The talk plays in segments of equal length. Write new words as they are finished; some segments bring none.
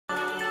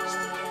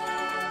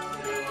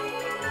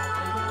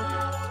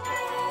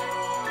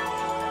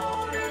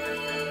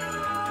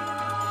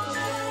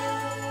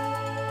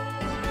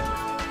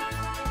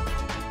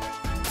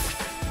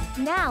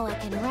Now I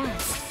can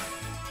rest.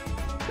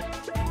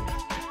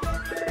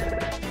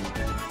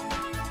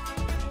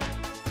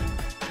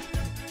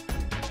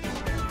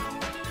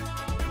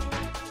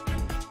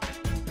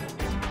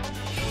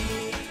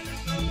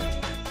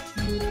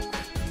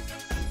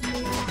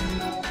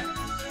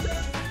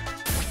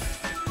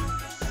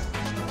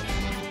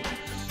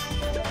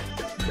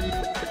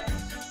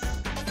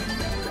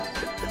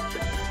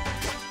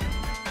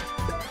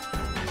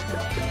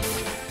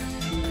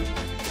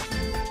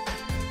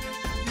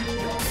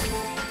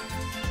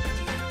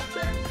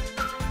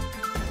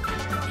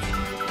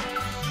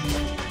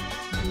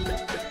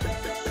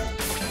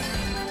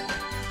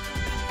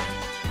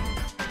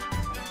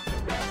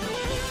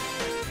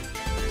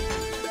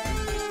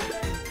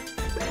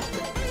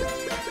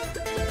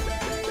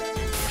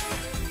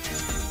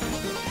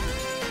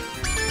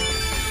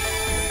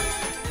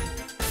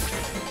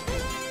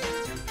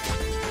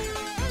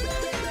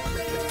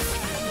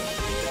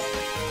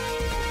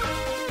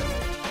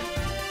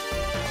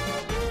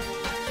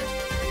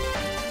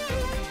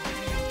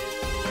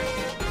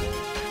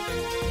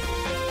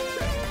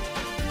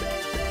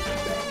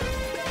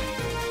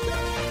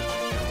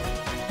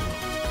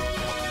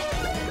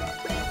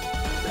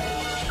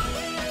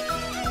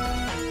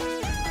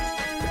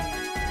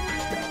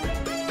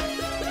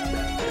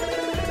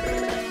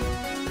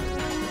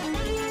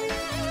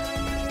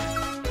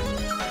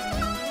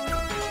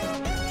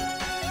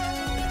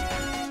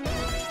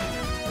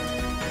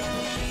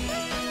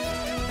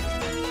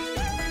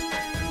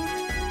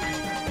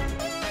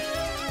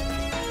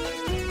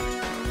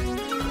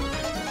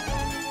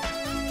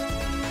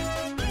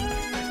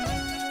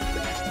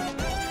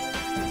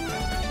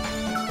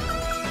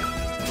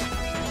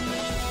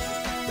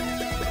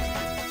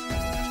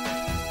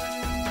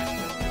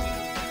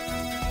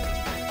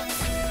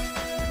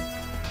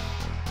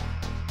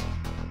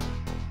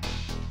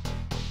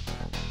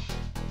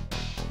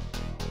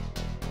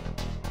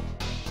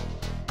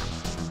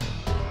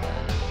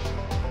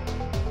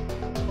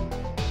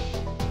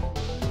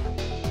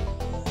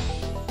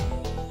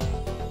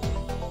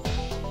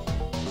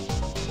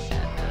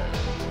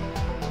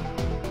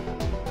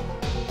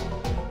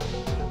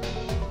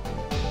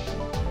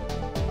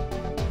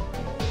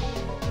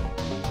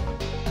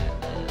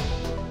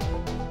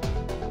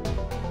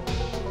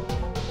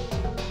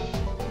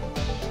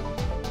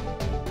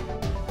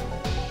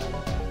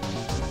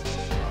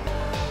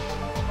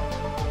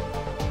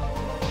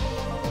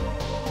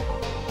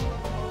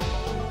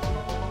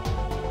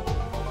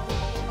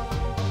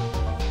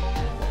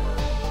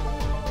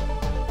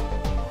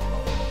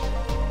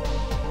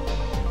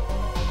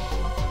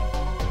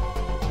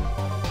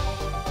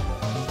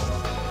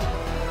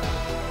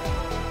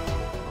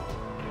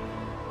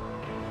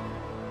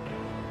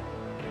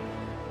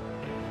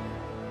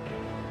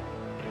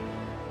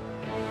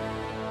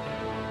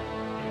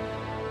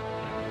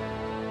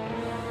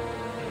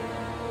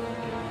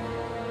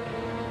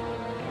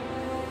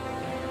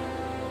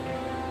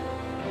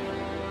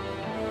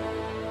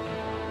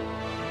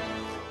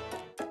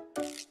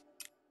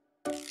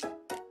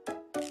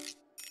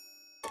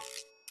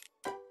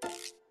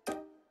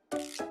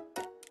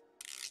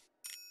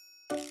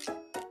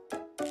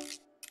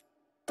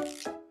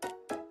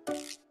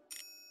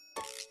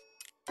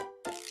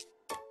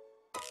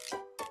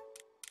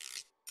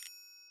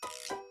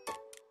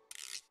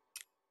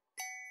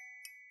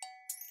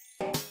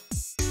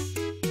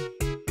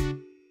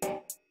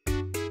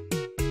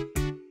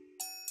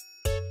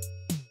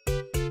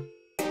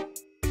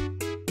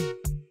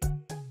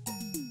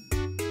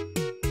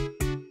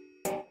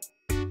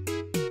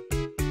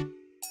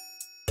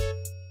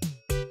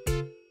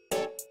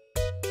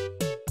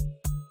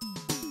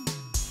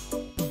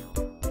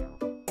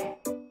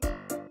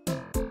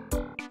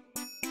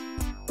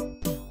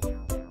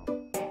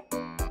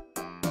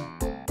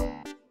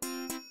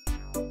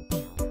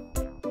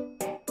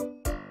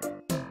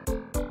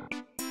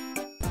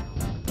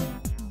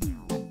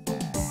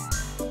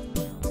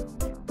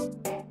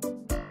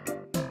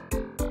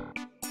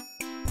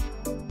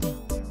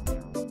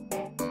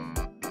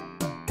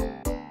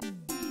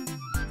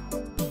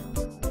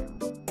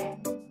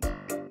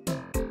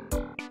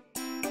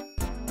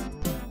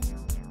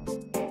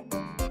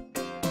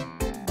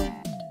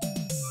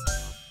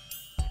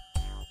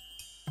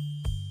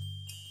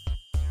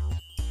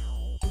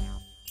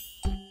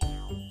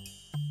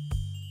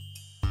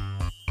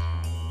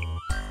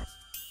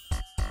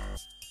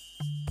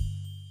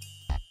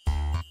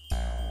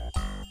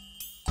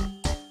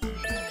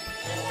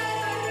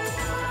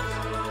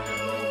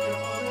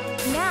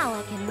 Now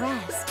I can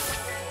rest.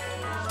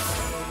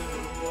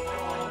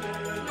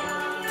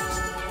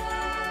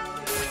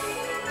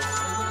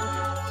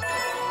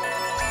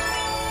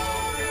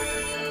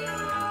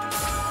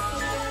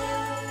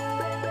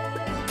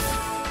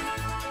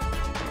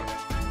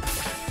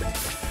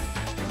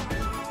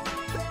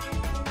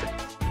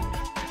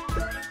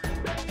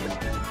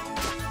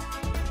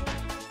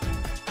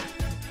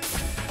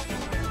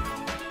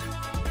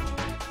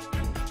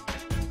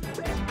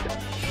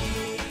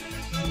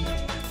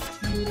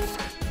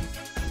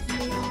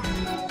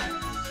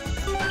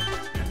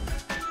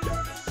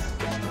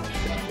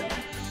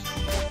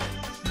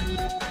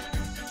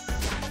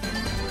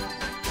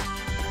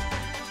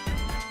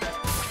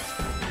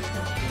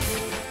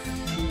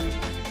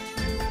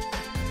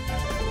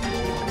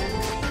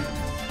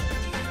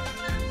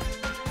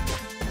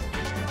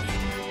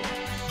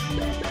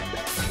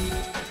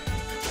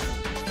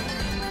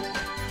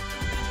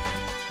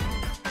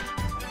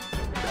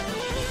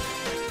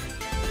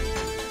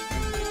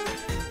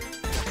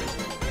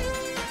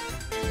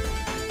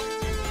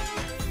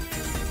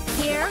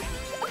 Here?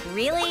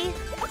 Really?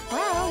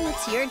 Well,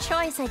 it's your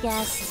choice, I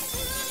guess.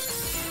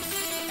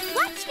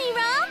 Watch me,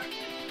 Rom!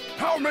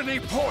 How many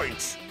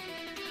points?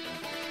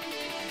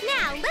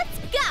 Now, let's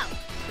go!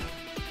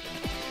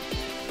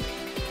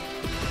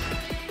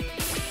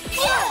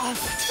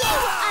 You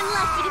were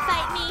unlucky to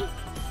fight me!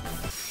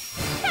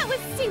 That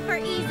was super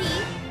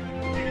easy!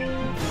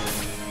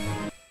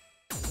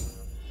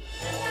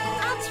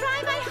 I'll try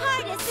my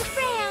hardest with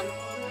Ram!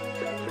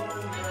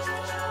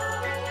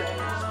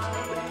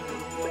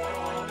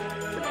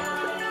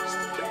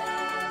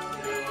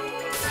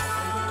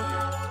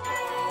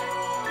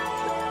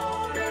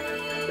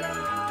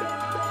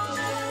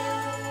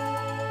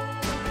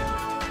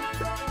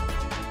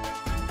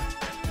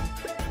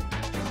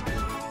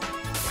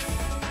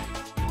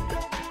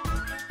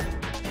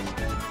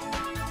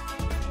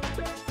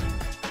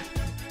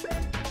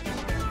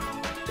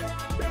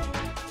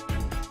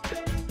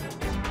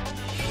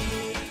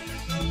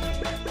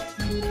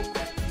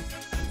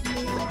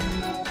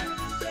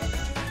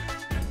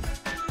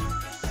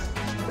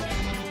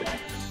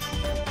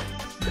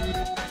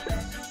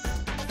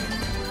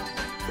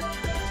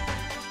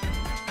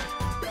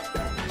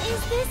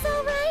 Is this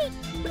all right?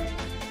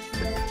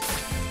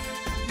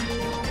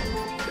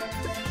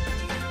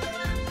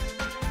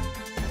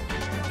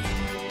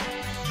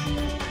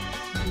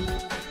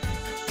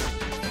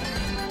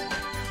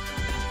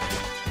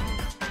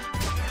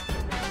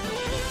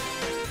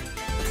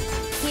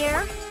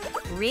 Here?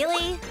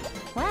 Really?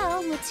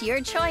 Well, it's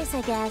your choice,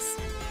 I guess.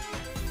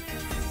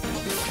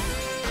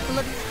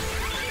 Look.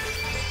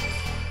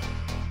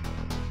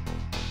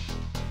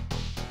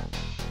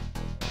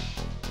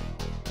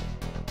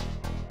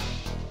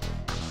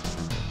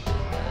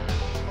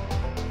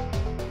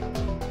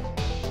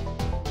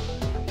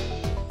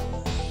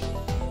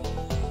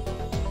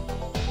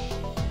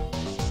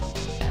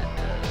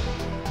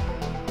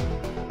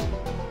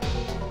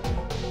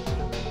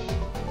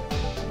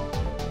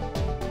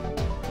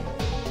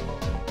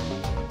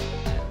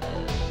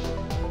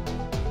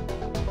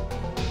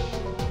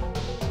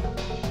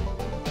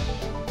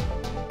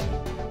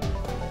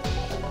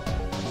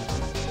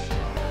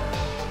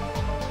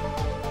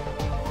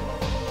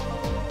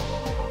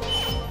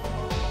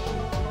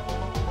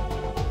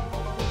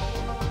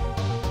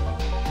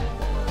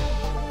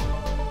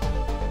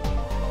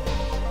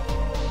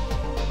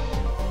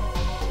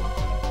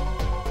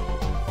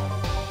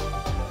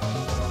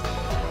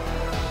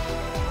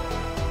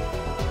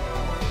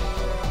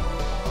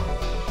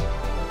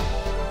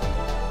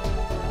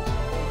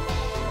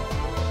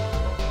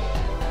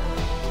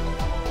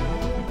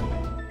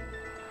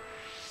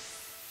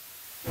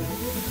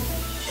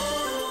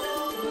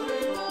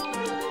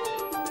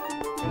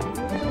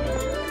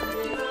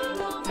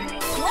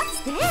 What's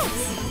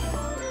this?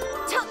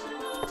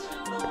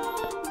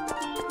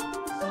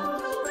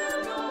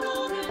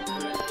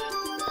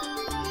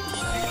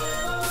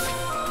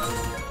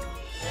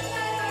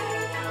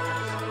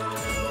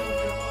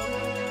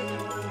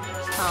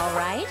 All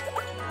right.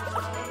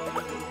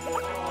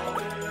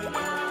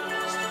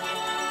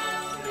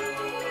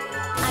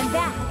 I'm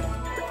back.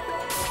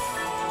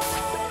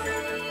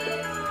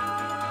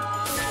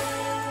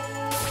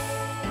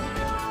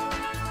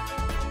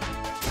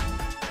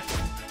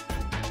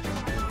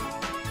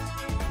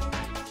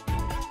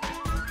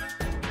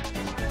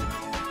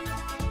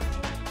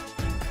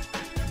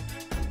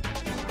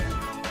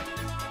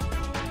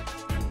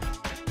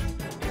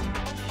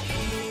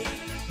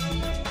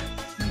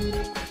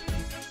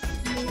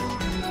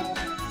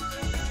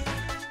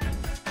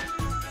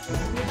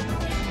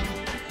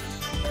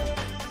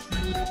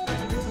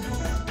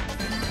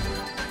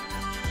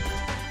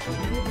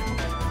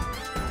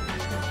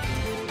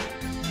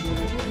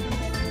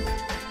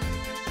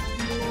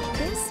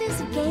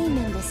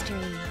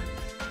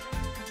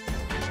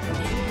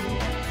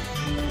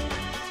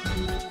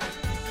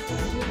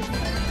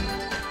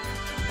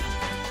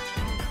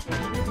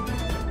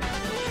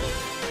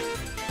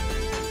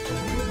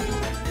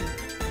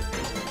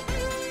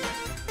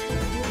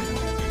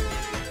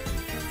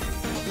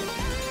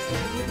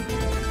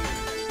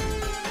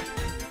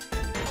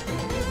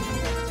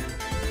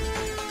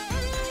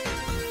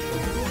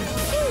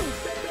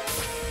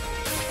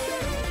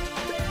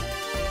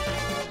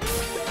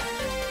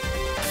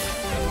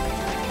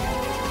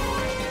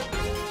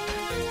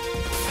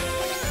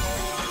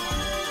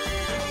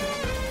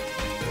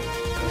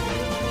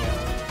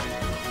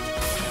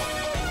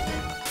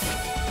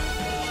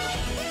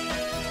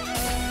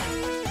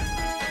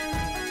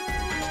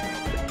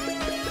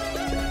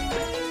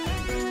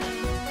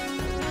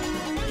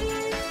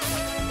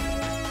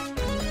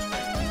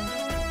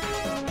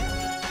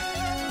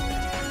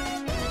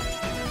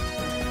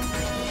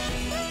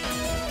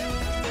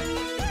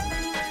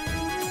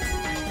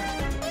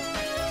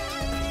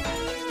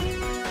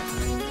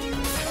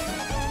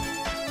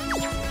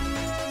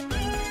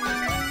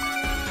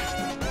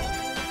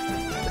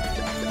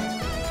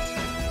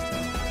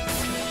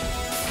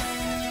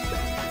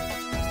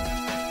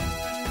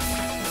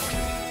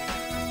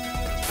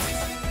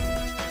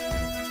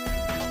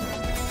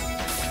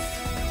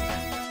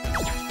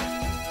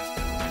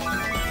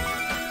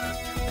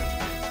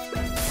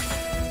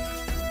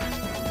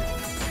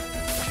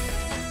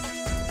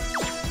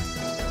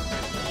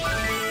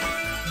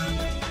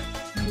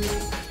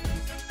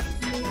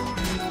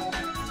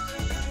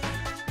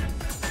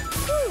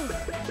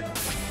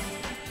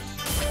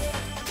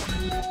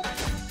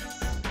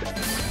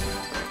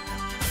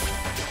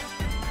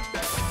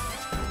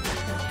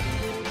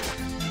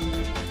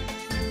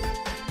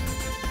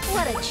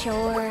 a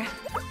chore.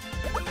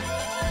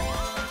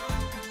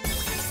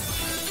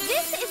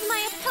 This is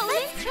my opponent.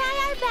 Let's try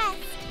our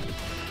best.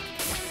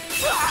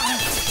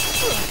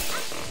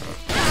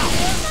 I'll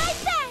do my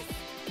best.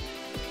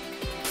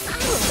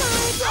 I'm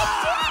sorry. I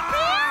did it,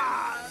 man.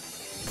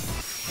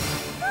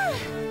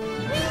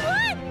 We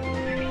won.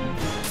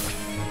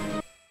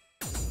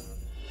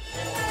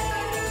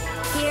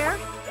 Here?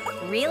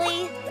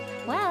 Really?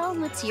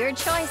 Well, it's your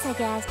choice, I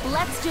guess.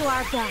 Let's do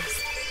our best.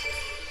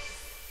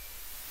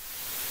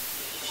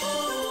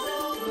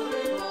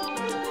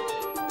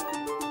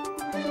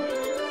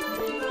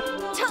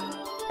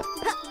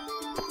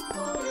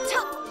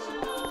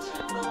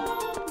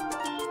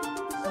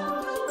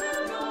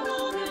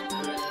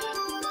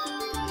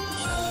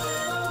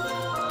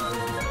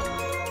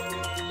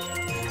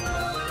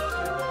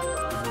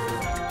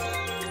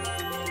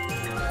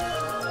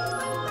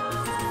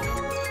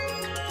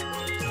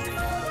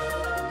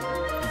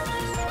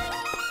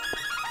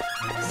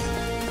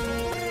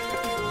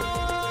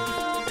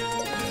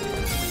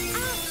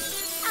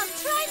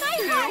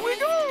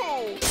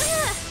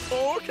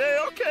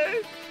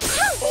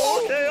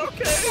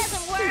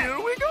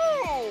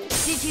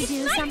 Did you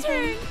do something?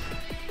 Turn.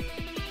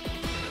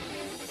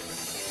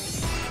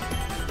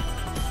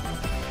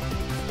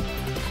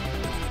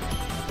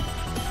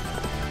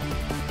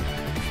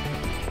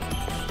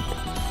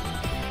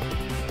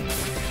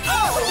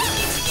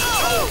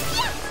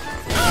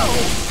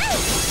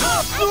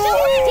 Don't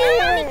look down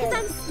on me because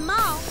I'm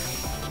small.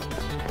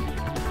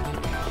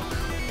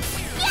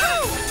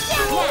 Yeah,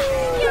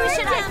 You're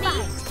should I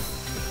fight?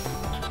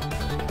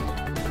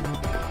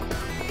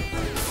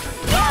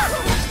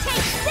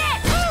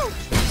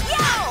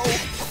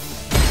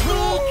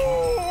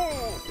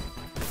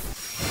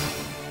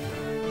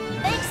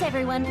 Thanks,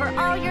 everyone, for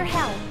all your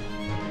help.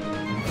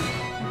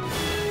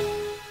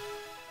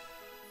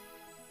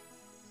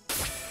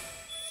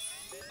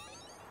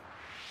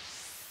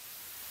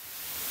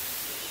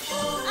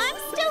 I'm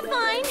still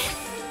fine.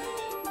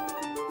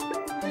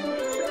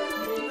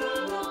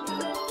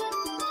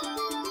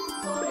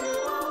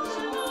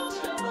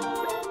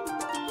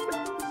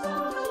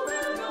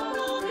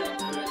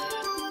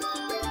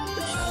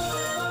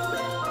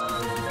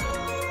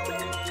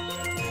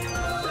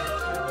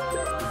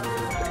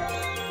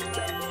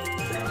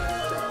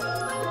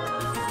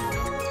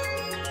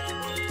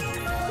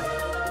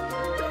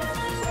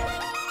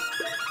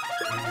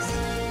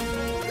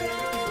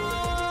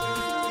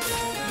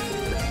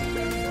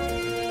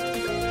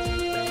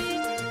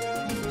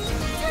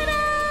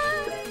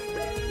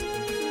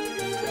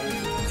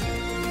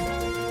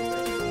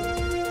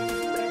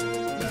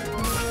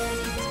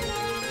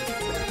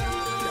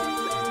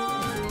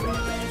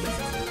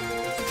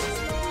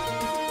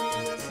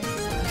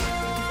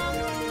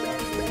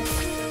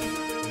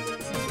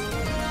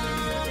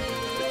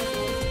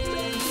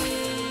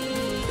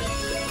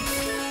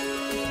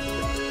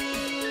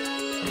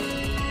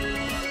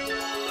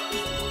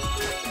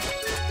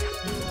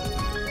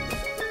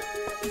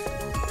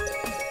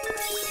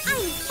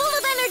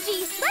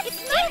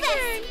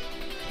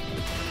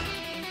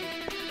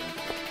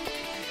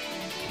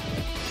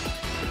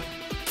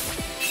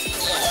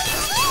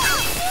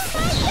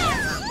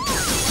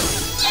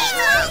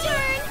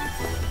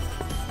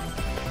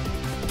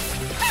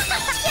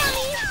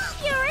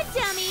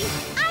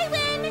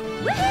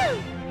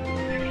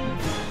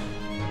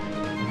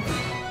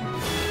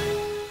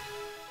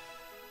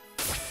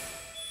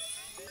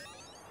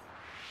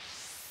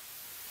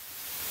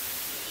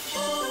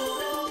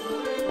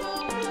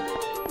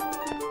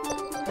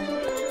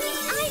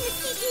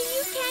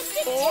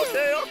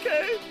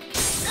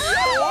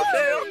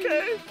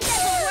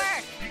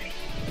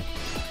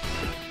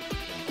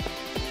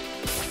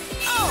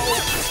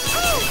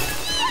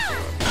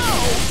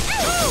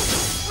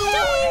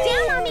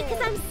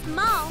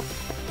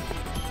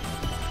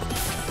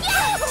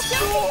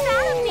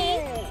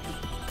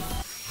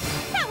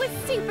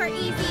 Super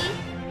easy.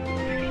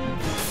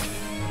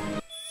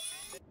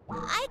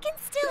 I can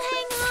still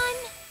hang on.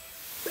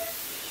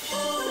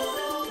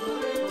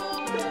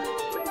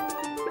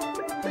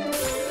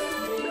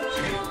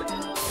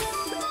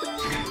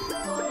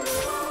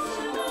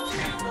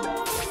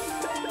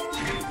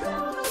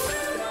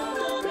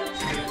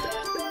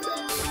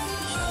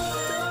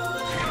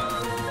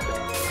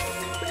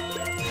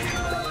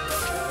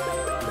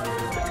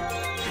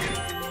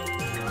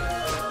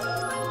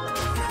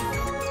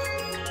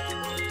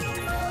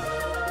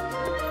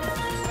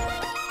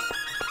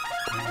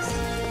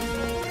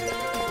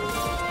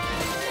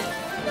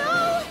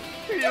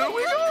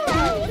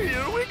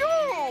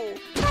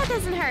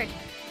 Doesn't hurt.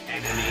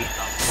 Enemy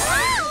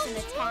An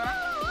attack.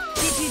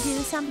 Did you do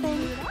something?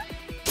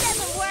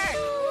 Doesn't work.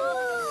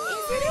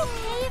 Is it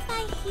okay if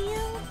I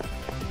heal?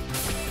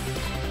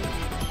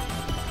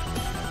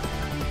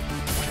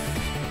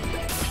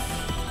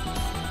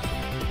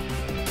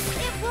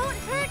 It won't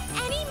hurt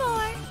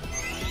anymore.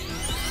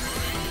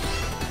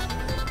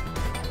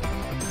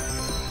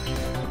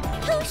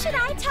 Who should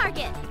I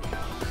target?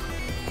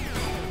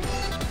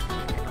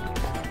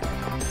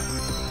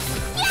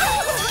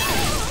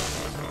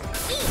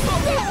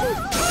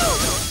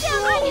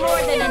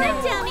 More than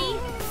enough. Dummy.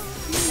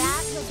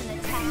 That was an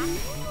attack.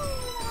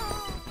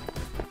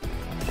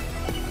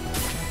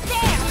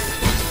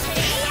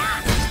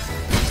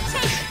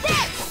 Take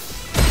this!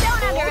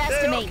 Don't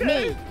underestimate me!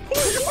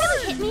 You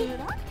really hit me.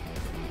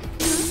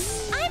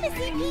 I'm a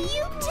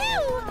CPU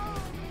too.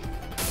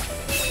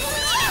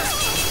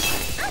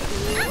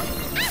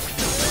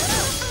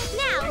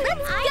 Now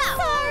let's go.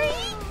 Sorry.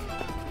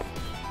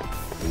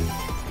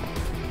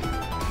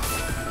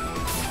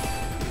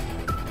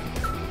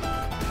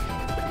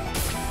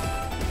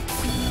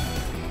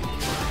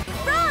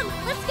 Wrong.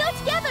 Let's go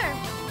together.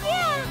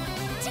 Yeah,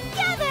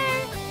 together.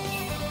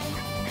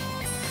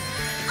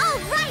 All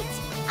right.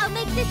 I'll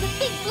make this a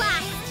big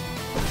blast.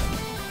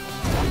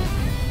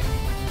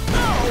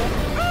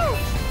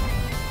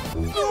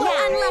 You were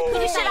unlucky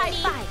to Should I fight me.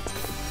 fight?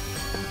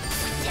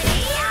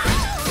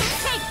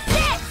 Take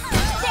this!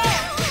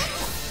 There!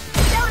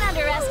 Don't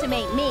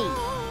underestimate me!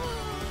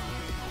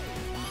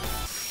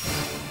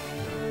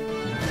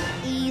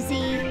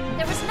 Easy.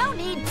 There was no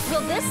need.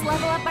 Will this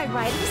level up my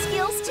writing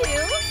skills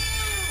too?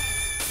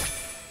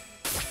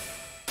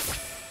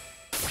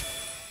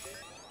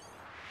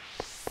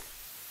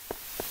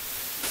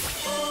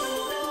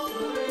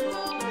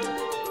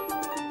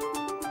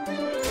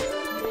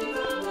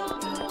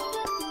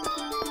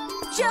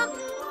 Jump!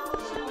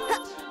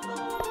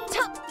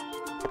 Top!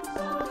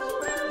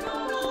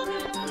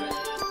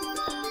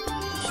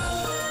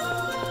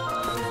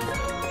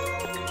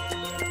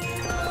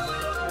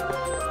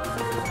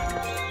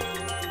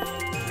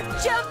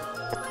 Jump!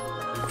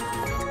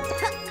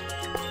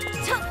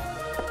 Top!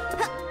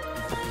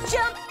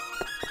 Jump!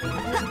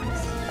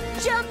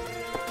 Jump!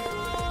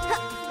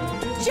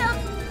 Jump!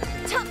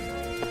 Top!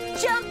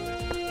 Jump!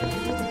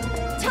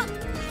 Top!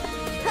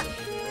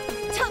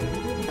 Top!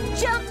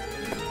 Jump!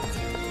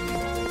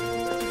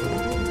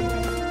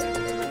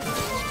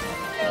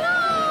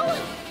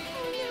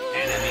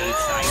 Enemy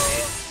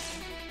sighted.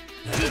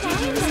 Did you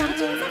do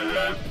something?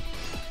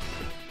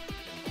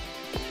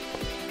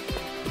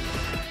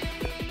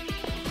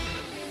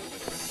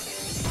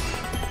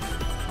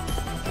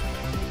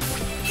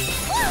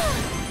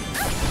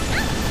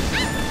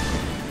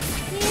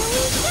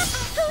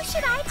 Who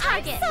should I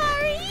target? I'm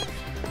sorry.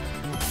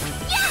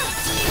 Yes!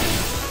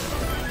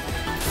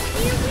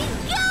 Here we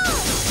go!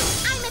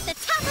 I'm at the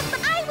top of the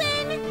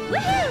island!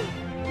 Woohoo!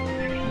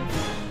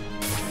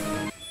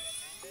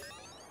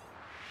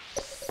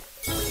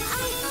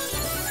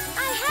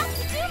 I have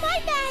to do my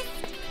best.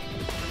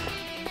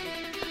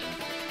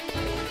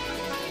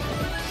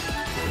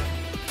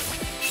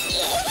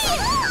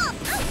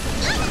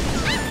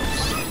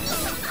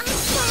 I'm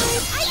sorry.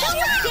 I don't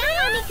look down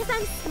on me because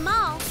I'm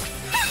small.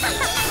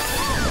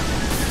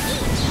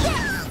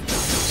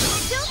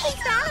 Don't think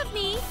that of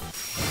me.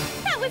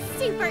 That was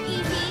super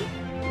easy.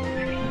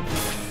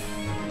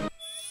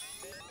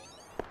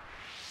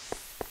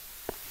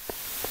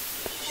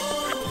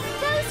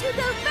 Those who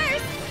go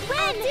first win.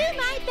 I'll do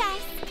my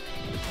best.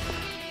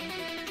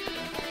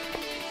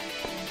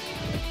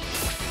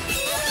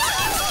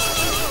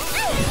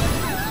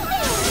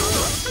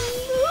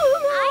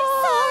 I'm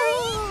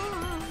sorry.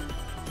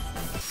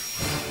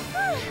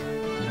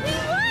 We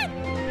won!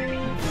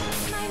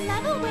 My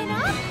level went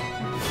up.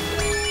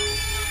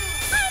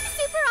 I'm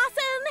super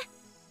awesome!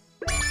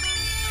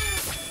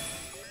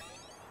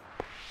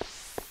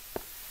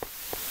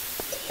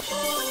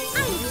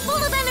 I'm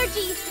full of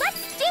energy.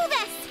 Let's do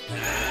this!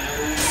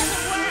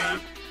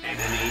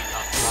 Enemy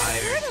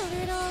acquired. Hurt a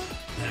little.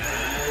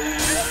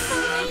 I'm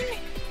fine.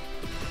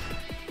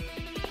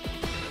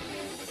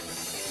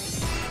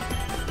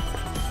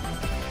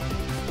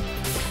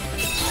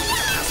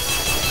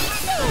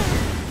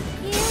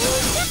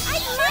 It's my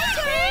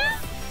turn!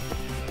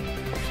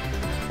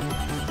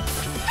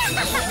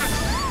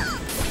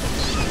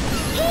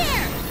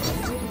 Here!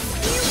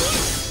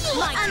 You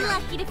were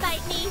unlucky to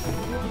fight me.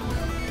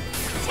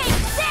 Take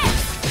this!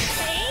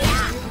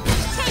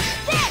 Take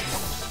this!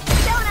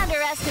 Don't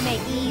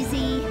underestimate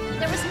Easy.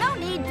 There was no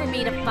need for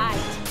me to fight.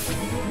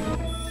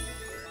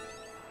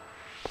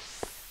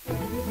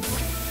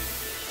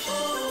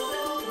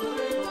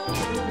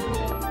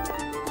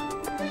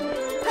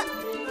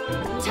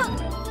 Top!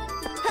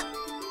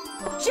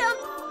 Jump!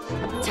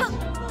 Top!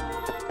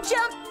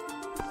 Jump!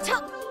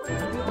 Top!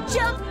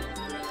 Jump!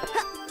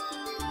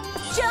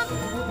 Jump!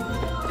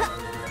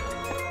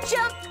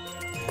 Jump!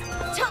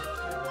 Top!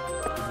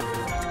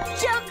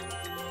 Jump!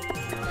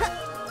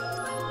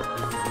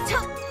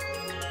 Top!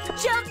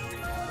 Jump!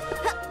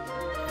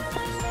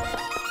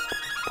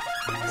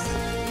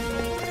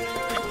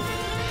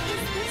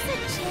 Is this a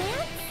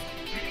chance?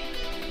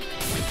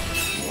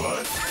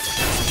 What?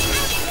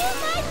 I'll do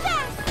my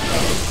best!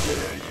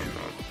 Dare you?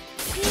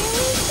 Here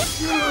we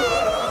go!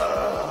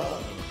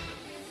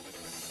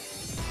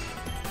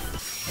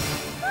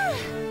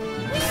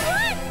 We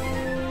won!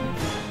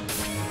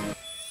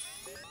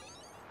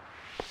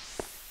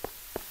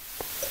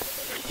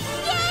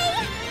 Yay!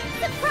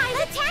 Surprise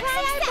attack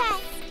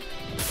success!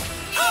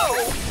 Oh!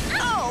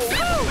 Oh!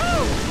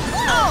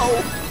 Oh!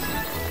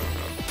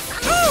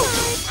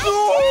 I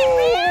did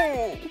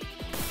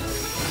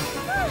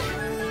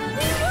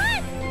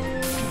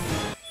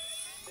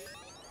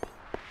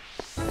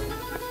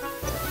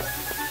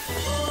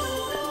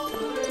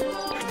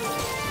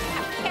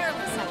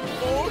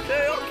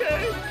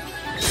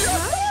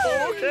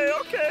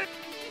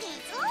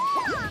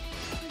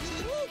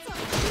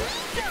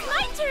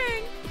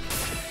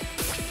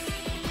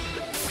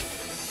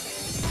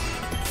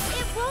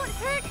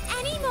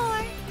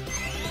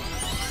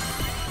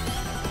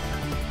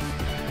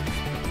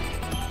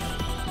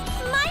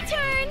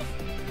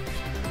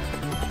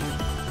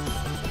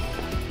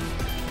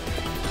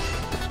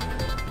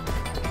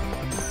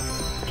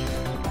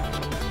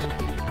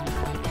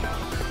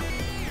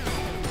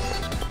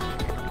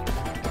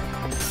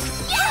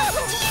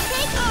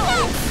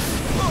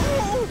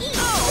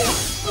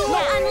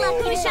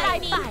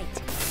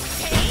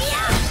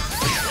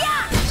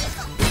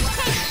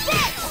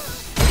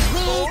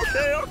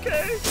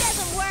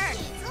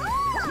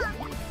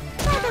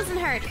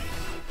doesn't hurt.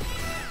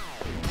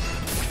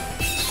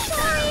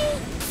 Sorry.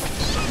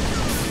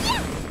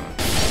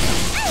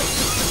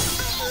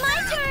 My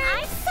turn.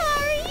 I'm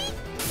sorry.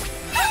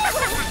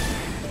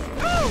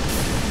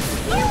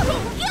 Here we go.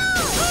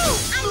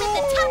 I'm at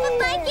the top of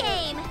my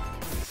game.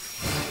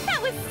 That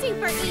was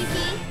super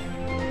easy.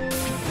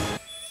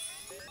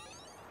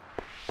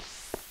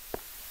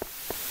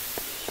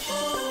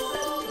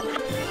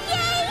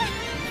 Yay!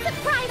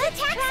 Surprise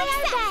attack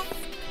success!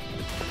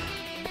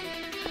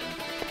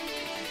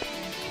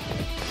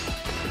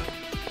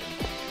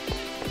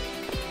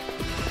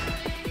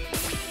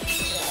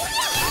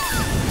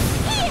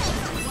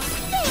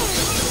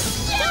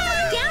 Don't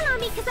look down on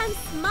me because I'm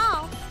small.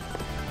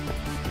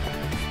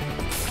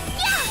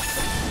 Yeah!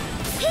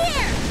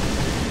 Here!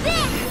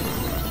 There!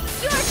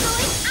 You're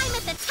going, I'm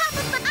at the top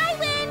of my... I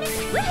win!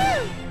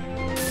 Woohoo!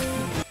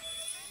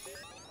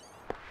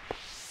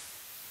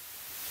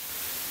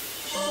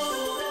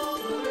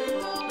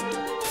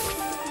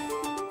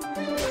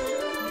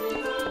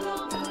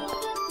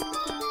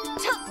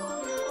 Tup!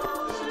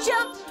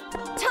 Jump!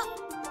 Tup!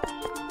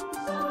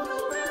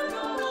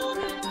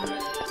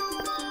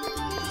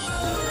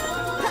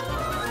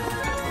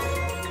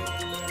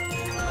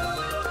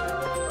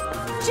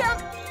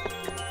 Jump!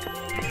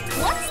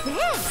 What's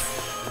this?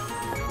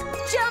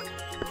 Jump!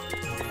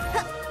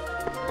 Huh.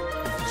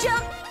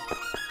 Jump!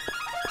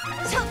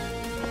 Tup!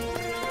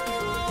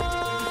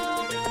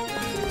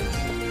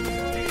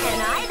 An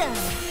item!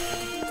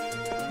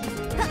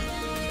 Huh.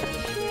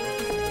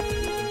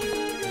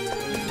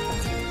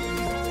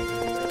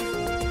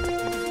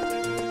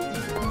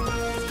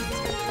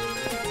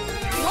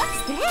 What's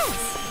this?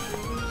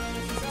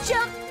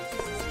 Jump!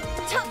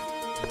 Tup!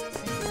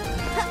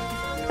 Huh.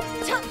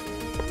 Tup!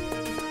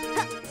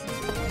 Huh.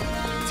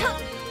 Tup!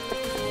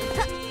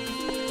 Huh.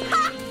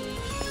 Ha!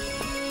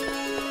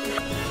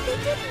 They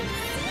didn't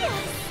see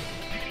us.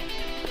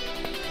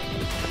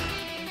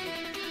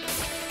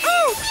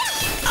 Ouch!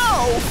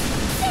 Ow!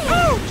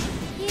 Ouch!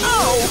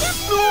 Ow!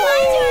 My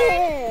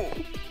turn.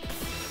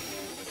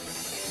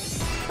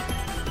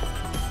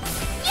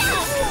 Yeah!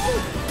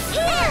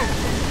 Here!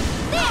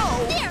 There!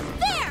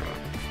 There!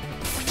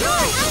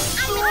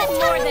 I'm at the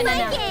top of my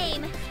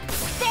game.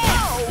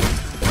 There!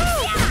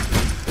 Yeah!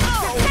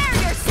 Prepare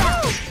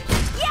yourself!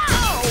 Yeah!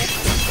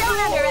 Don't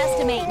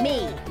underestimate me.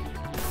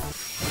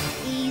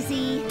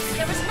 Easy.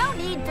 There was no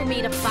need for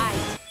me to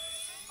fight.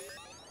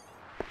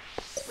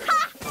 Ha!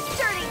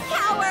 Dirty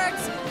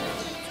cowards!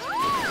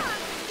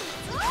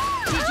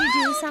 Did you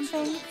do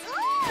something?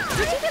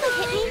 Did you really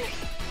hit me?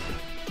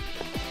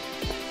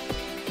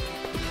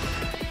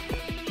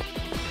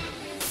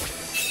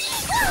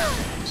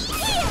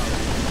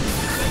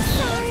 I'm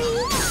sorry.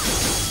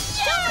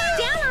 Don't look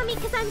down on me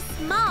because I'm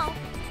small.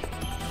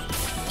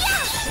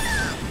 Yeah!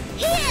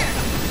 Here!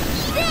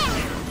 There!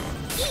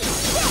 Eat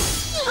this!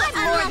 You I'm won't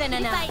more have than to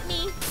enough. fight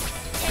me.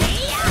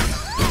 Yeah!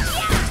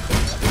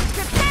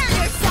 Prepare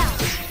yourself!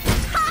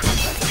 Ha!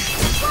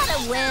 What a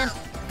wimp.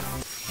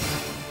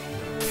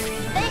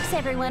 Thanks,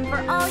 everyone, for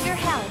all your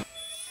help.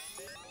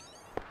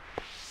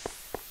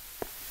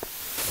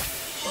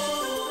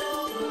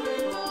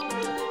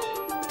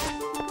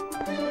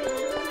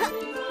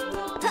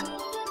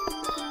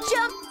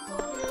 Jump!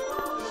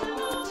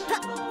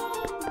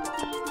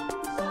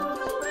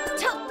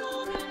 Tup!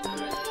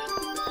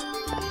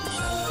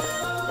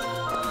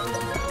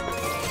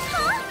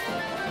 Huh?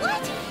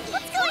 What?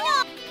 What's going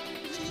on?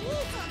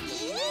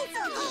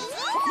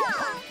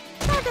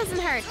 That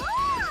doesn't hurt.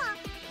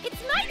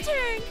 It's my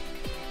turn.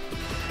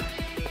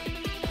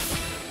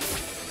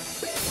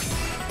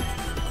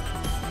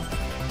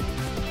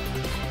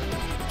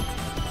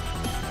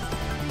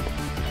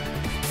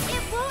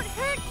 It won't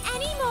hurt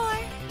anymore.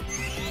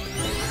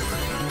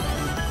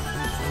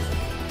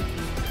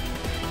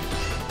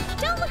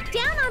 Don't look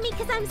down on me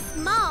because I'm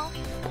small.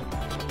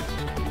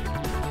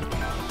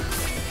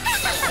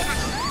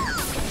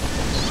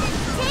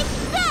 Take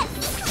this!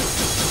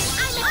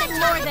 I'm at the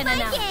top more of than my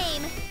enough.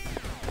 game.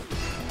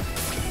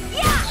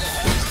 Yeah!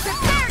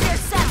 Prepare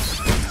yourself!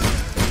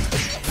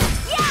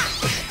 Yeah!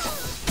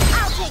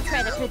 I'll take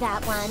credit for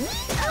that one.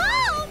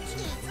 Ouch!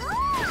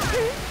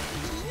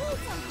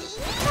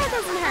 That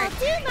doesn't hurt. I'll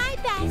do my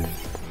best.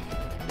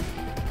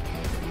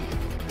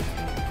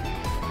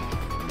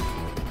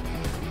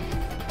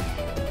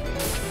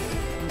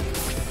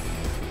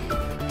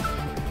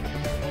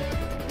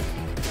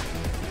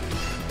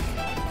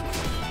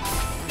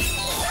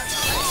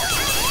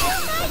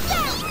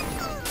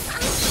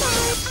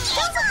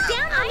 Don't look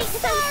down on me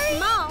because I'm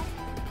small.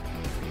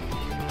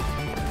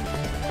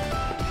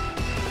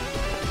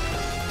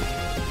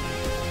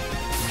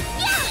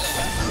 Yeah!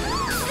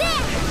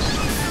 There!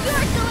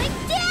 You're going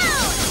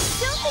down!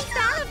 Don't think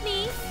bad of me.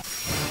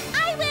 I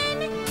win!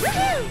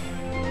 Woohoo!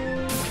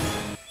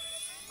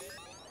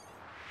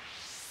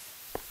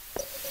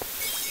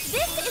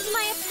 This is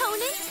my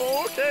opponent.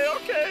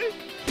 Okay.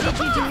 Did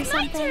you do My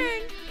something?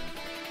 turn.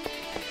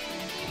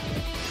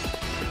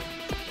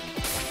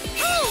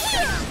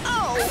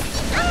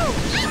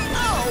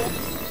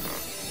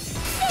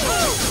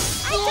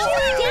 I don't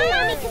look down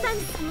on me because I'm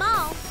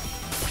small.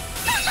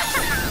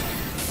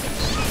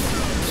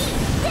 Eat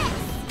this!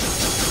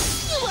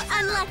 You were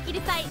unlucky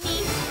to fight me.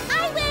 I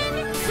win!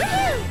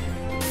 Woohoo!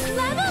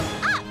 Level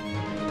up!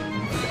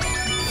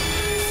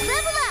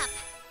 Level up!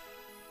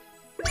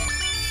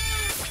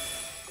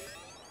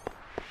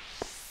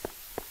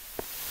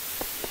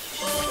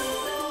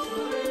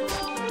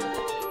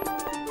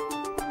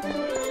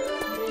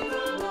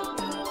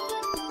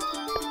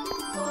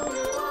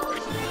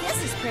 This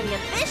is pretty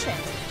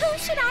efficient. Who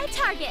should I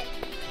target?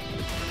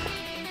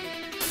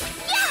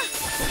 Yeah!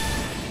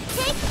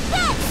 Take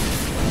this!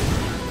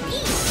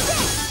 Eat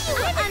this! You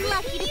were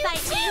unlucky to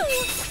fight me.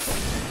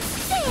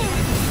 There!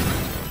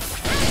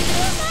 I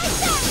did my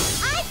best!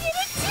 I did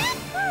it too!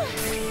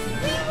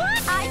 We won!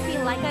 I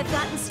feel like I've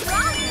gotten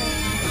stronger.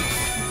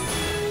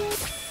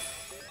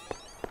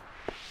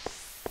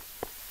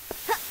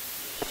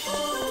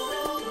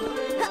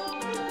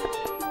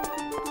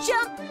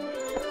 Jump!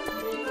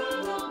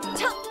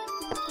 Tuck!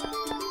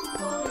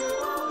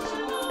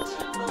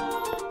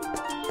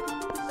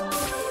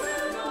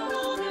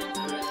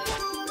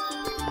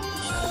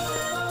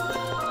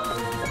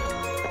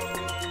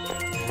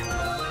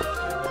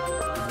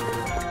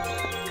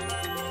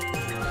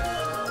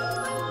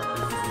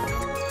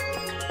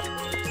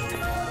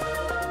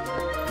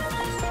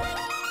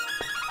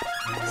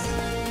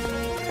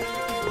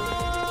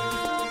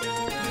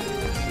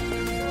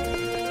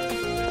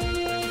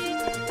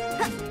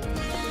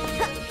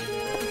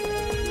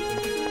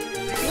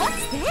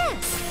 What's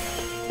this?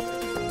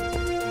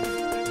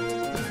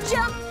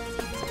 Jump!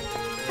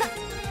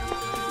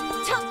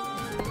 Tuck!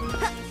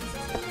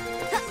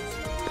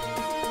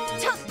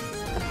 Tuck!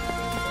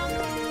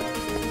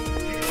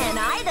 An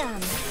item.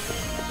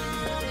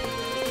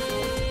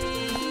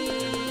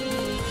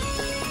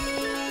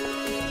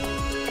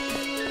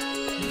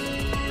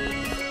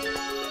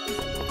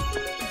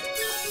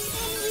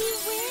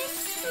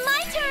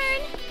 My turn!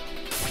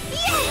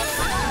 Yes!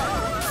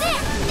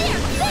 There!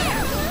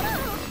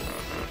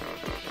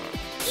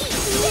 Eat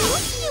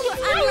this! You were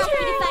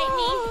unlucky to fight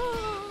me.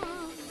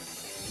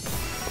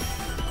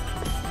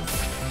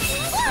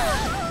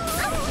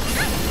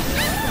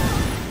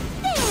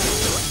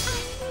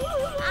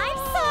 I'm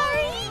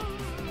sorry.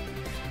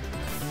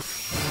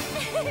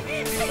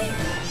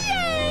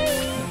 Yay!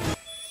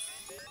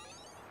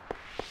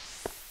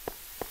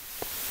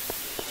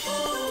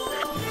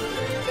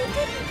 They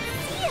didn't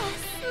see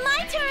us. My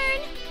turn.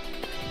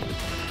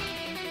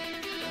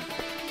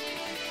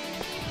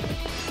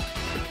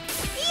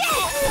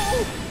 Yes!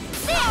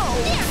 There!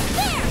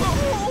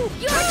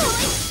 You're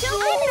going. Don't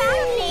leave it out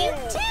of me.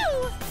 Too.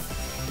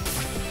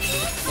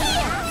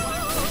 Here.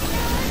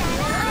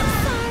 I'm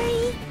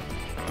sorry.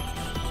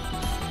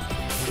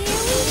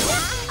 Here we go.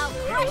 I'll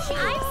crush you.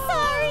 I'm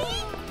sorry.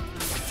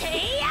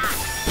 Taya!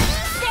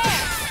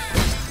 There!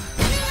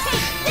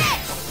 Take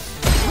this!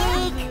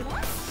 Weak!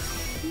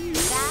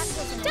 That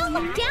was an Don't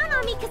look down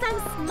on me because I'm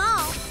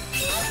small.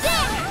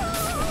 There!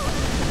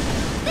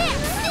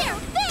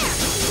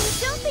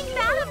 Don't think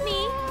bad of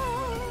me.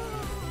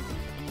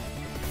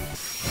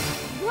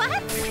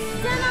 What?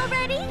 Done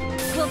already?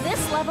 Will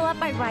this level up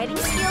my writing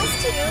skills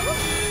too?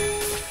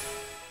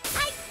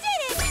 I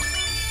did it!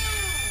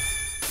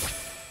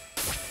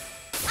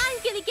 I'm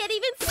gonna get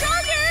even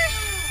stronger!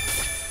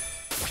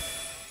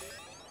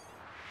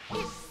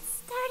 It's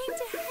starting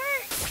to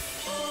hurt.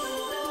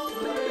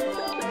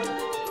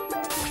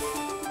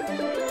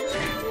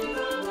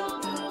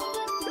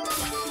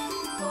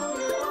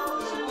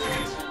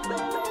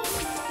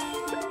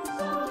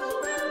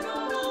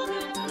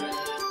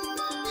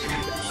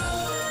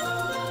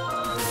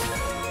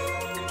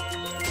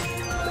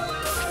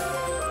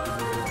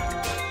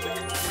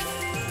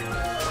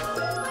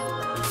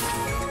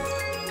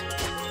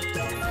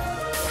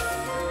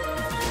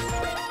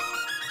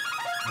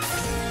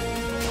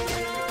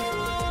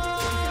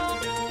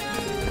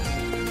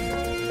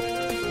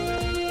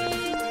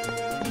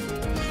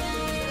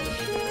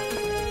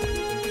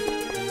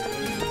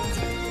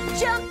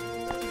 Jump!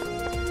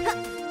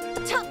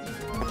 Tuck!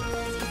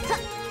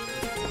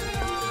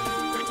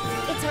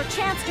 It's our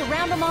chance to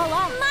round them all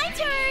off. My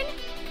turn!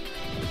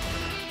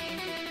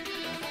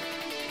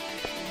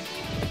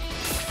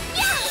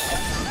 Yeah!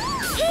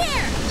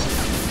 Here!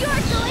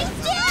 You're going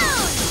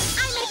down!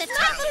 I'm at the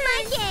top of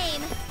my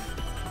game!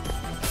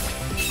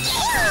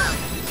 Here!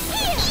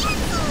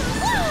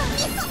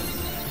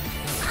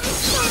 I'm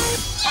sorry.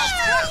 I'll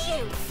crush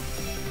you!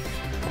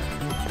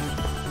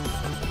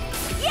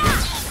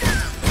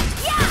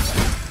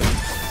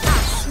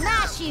 I'll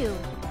smash you!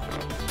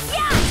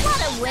 Yeah! What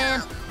a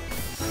wimp!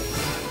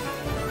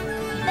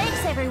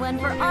 Thanks everyone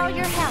for all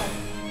your help.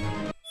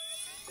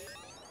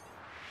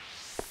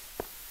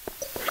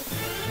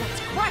 Let's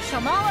crush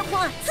them all at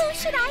once. Who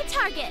should I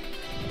target?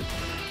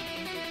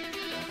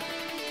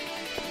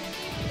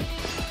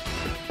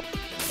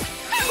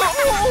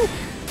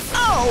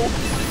 Oh!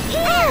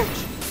 Here!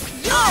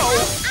 I'm at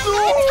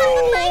the top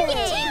of my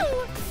game!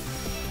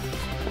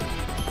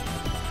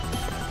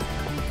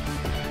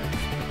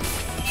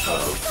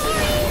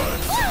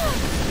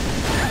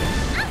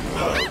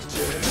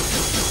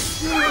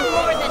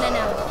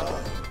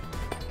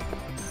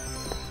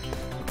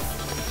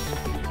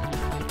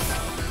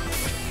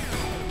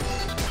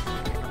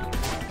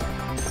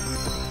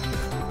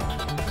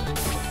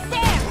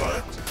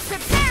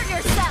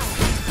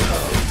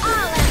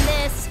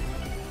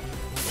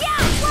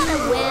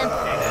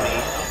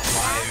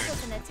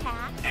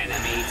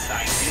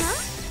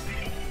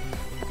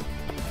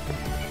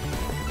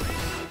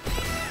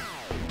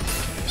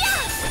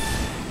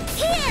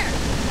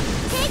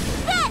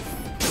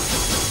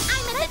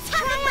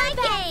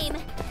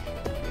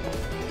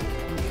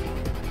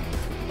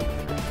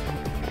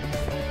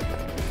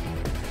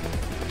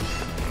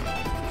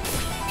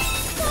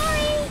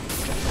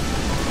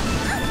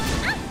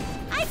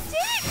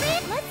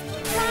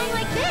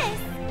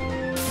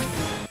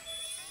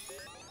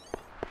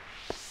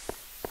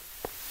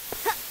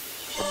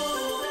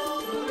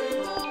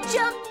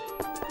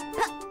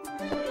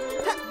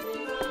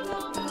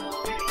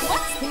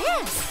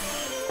 this?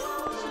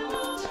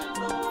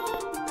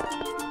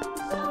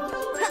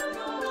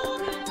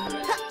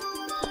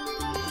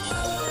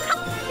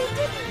 They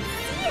didn't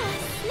see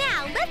us. Now,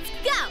 let's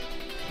go!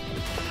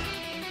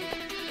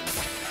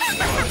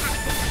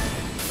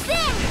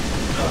 There!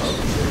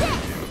 Eat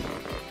this!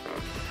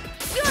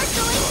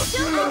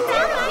 You're going to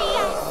embarrass me!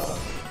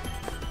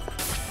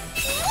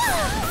 Whoa!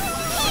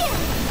 Here!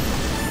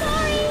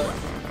 Sorry!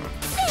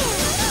 There!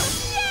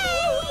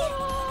 Yay!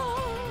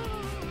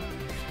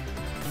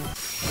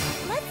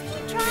 Let's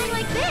keep trying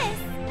like this.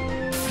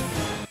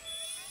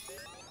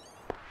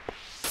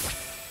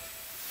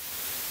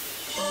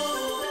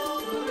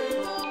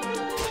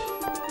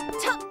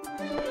 Jump!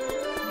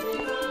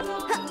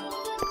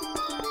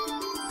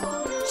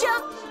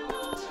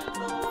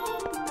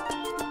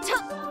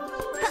 Tup!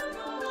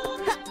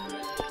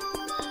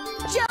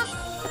 Jump!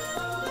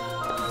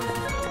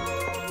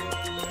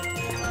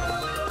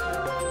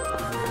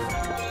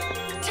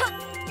 Tup!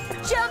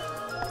 Jump!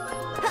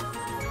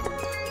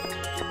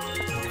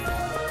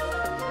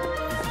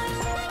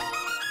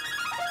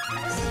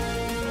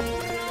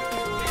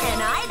 An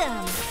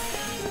item!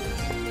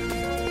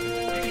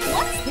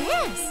 What's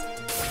this?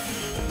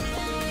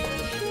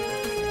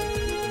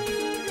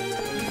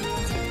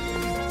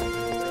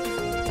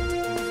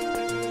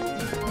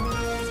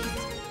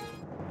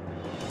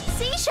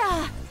 Sisha!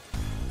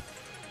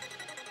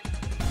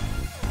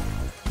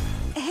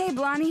 Hey,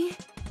 Blondie.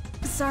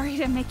 Sorry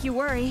to make you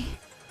worry.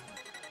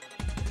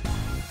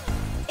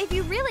 If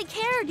you really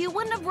cared, you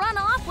wouldn't have run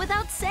off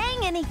without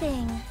saying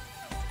anything.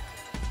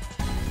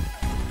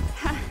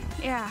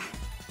 Yeah.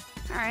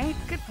 Alright,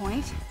 good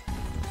point.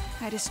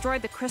 I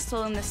destroyed the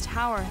crystal in this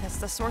tower that's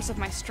the source of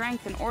my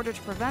strength in order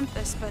to prevent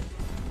this, but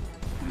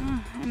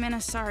I'm in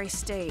a sorry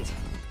state.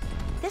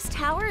 This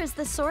tower is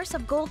the source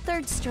of Gold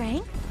Third's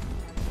strength?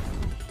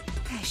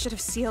 I should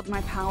have sealed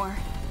my power,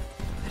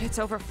 but it's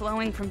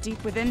overflowing from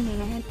deep within me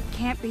and it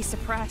can't be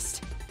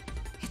suppressed.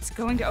 It's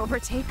going to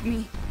overtake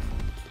me.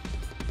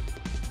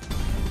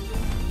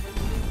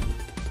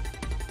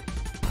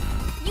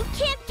 You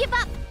can't give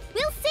up!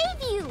 We'll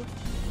save you!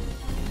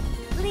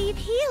 Leave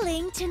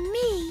healing to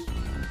me.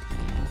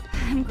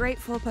 I'm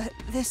grateful, but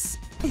this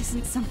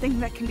isn't something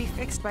that can be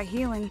fixed by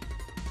healing.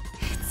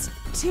 It's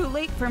too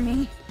late for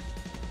me.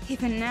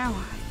 Even now,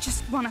 I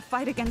just want to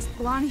fight against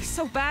Blondie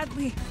so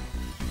badly.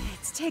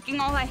 It's taking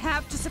all I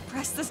have to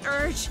suppress this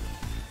urge.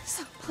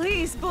 So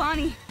please,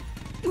 Blondie.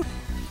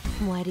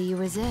 Why do you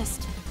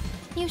resist?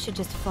 You should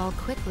just fall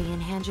quickly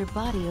and hand your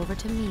body over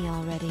to me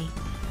already.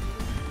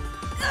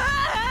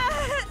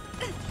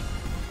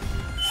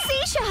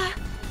 Sisha!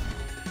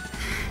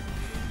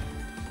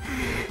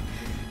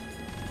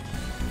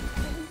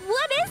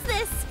 What is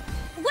this?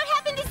 What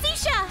happened to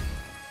Sisha?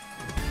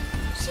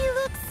 She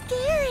looks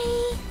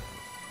scary.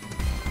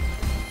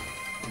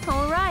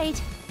 All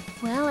right.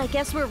 Well, I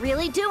guess we're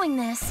really doing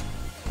this.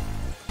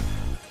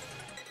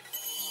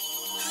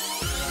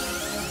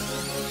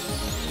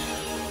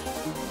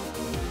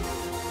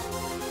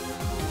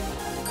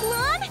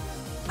 Blanc?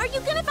 Are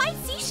you gonna fight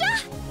Sisha?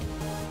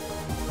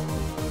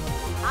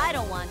 I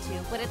don't want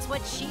to, but it's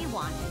what she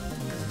wanted.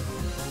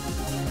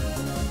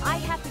 I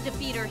have to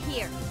defeat her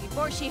here,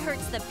 before she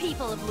hurts the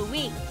people of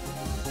Louis.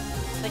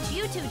 But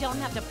you two don't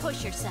have to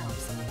push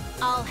yourselves.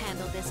 I'll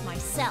handle this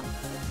myself.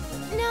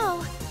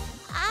 No,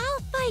 I'll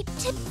fight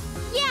too.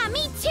 Yeah,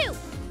 me too.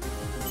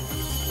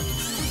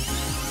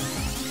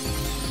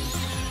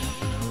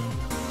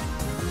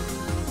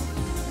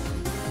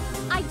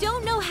 I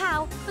don't know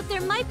how, but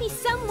there might be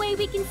some way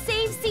we can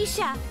save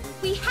Sisha.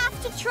 We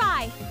have to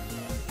try.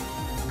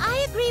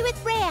 I agree with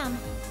Ram.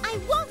 I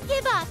won't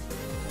give up.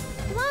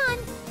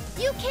 Blanc,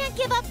 you can't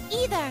give up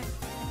either.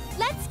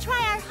 Let's try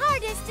our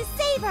hardest to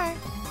save her.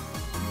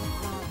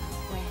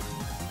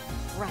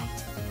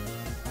 Right.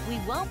 We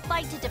won't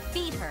fight to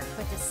defeat her,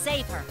 but to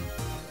save her.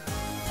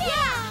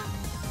 Yeah!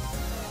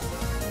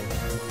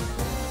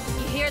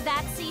 You hear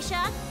that,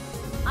 Sisha?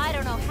 I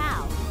don't know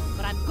how,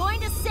 but I'm going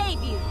to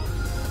save you.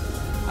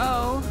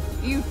 Oh,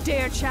 you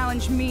dare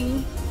challenge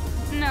me?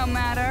 No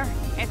matter.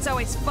 It's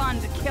always fun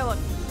to kill it.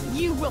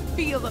 You will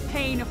feel the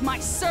pain of my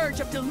surge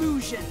of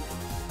delusion.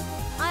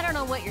 I don't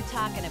know what you're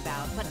talking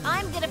about, but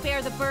I'm gonna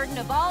bear the burden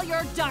of all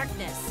your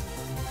darkness.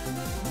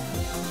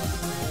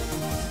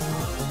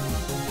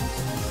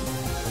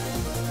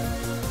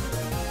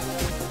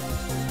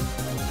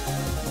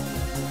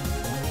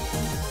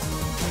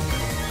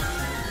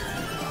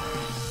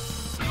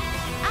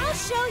 I'll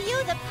show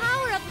you the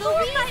power of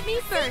Louis' fight me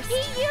first?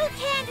 CPU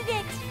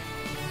candidate!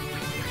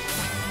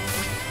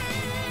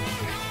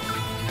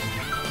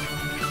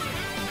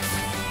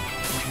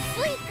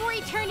 Sleep for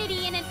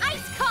eternity in an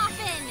ice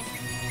coffin!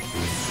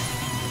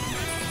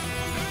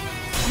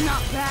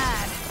 Not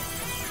bad.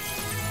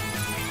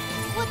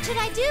 What should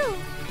I do?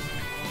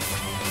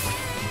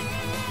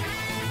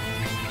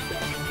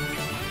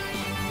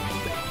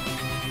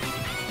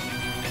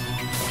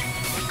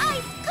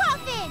 Ice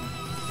coffin!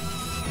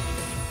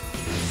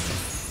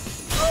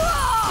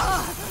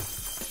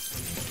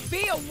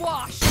 Be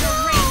awash in a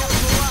rain of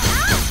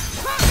blood.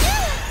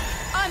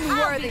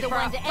 Unworthy the for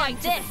one a to fight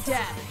end to the this.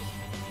 death.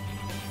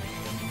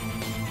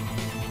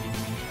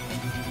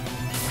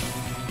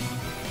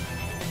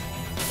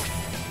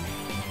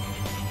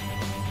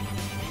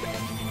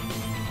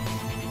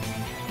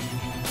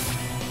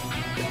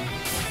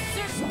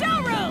 There's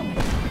still room!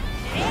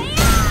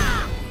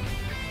 Yeah!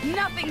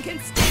 Nothing can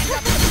stand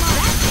up to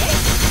mine.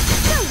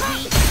 So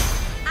weak.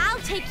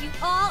 I'll take you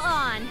all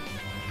on.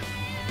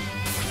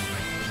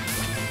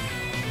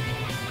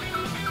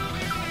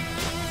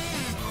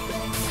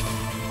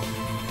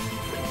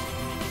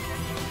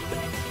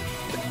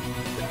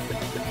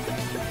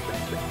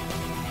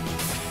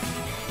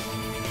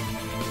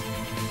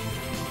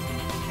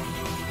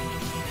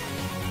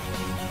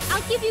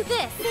 I'll give you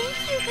this.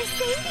 Thank you for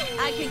saving me.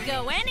 I can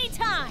go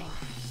anytime!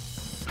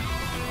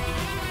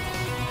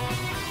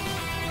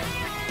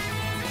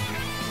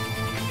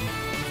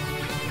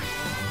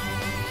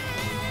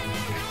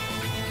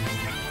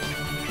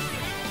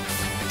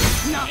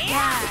 Not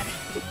bad.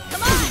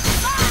 Come on!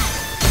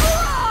 Come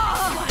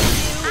on!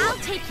 I'll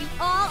take you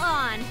all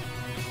on.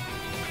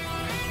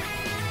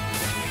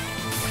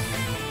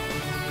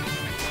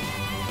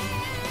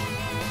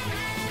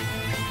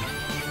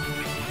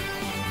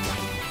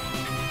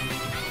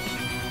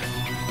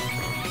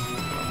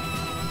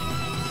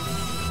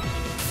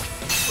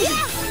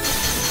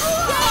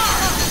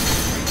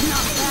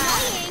 Not bad.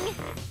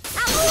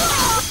 Annoying.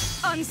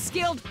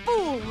 Unskilled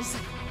fools!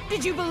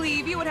 Did you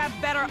believe you would have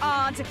better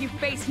odds if you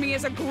faced me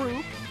as a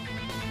group?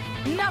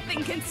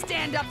 Nothing can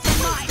stand up to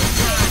my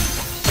attack.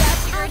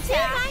 That's your I'll do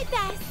attack. my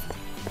best.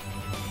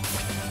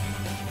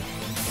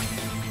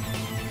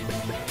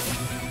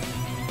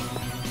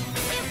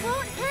 It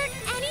won't hurt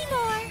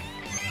anymore.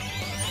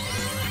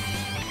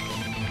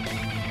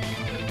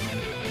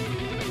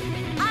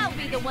 I'll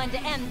be the one to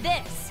end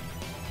this!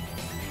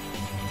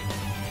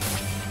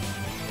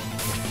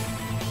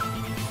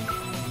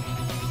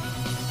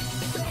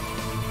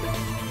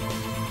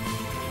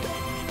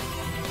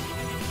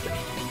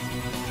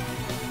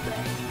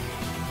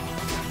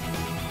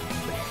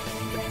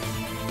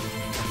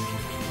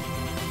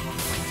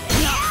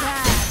 Not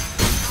bad.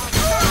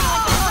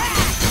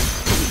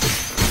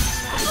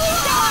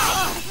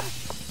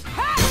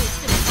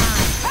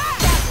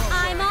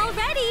 I'm all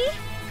ready.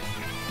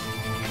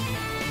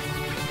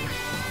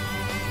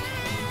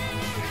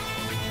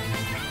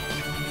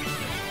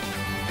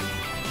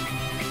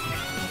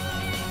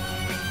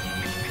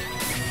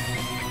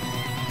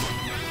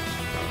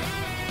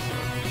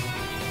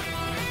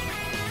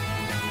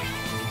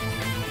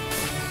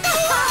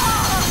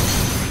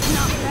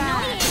 Not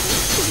bad.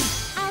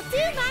 I'll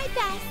do my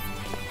best.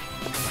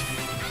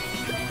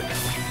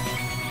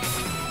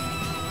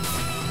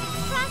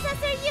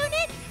 Processor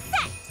unit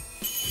set.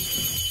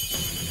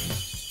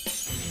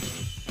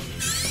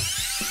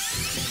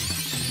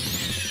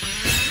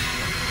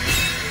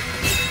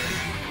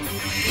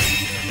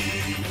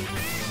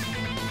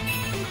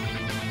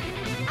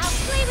 I'll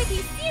play with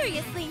you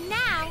seriously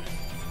now.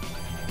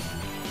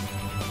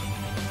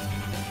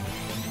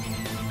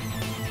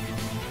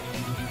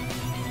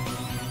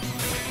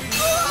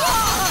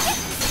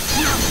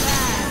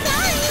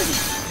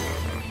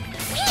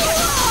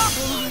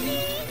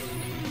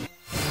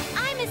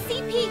 I'm a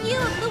CPU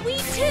of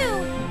Louis too.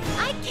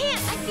 I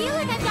can't. I feel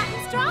like I've gotten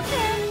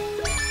stronger.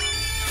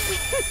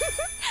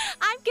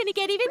 I'm gonna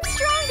get even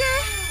stronger.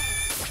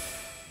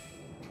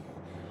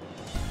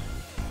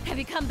 Have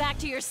you come back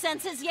to your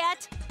senses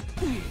yet?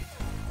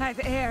 I've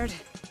erred.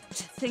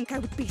 To think I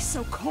would be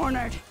so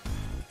cornered.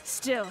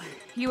 Still,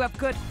 you have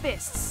good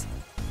fists.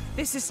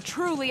 This is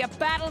truly a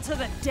battle to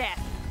the death.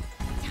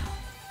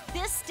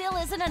 This still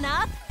isn't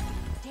enough?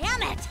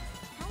 Damn it!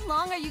 How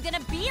long are you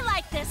gonna be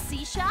like this,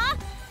 Sisha?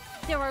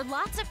 There are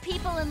lots of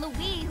people in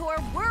Louis who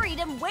are worried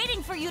and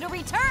waiting for you to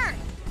return!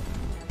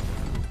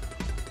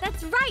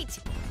 That's right.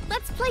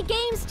 Let's play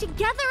games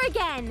together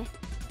again.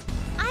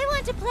 I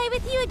want to play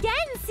with you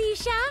again,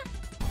 Sisha.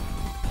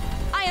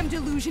 I am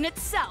delusion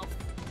itself.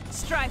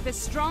 Strife is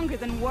stronger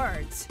than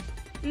words.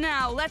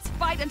 Now, let's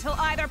fight until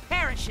either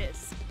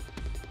perishes.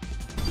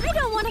 I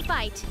don't want to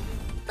fight.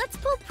 Let's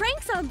pull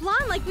pranks on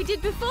Blanc like we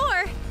did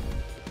before.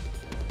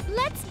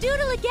 Let's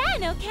doodle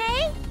again,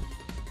 okay?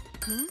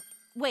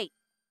 Wait,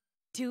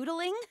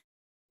 doodling?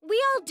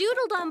 We all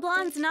doodled on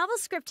Blanc's novel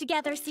script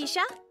together,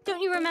 Sisha.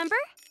 Don't you remember?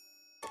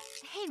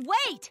 Hey,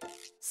 wait!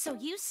 So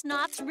you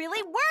snots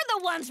really were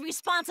the ones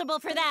responsible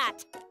for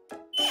that!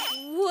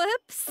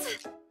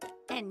 Whoops.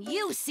 And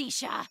you,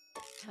 Sisha!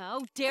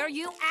 How dare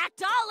you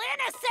act all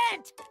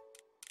innocent!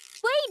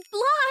 Wait,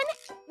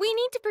 Blanc! We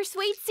need to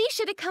persuade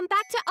Sisha to come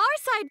back to our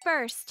side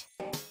first.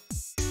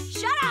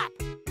 Shut up!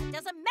 That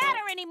doesn't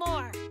matter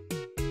anymore!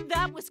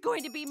 That was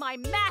going to be my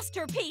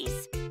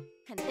masterpiece!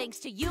 And thanks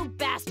to you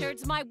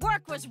bastards, my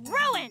work was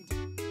ruined!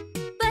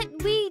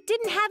 But we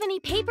didn't have any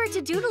paper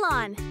to doodle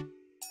on.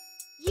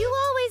 You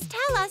always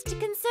tell us to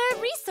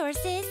conserve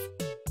resources.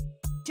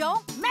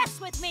 Don't mess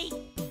with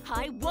me!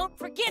 I won't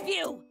forgive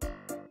you!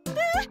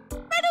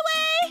 Run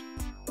away!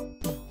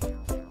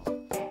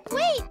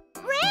 Wait,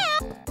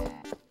 Ramp!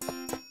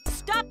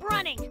 Stop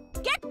running!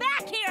 Get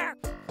back here!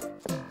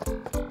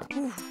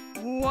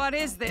 What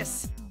is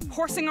this?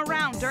 Horsing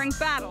around during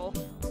battle?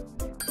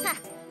 Ha!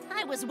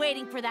 I was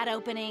waiting for that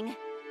opening.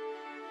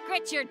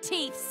 Grit your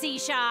teeth,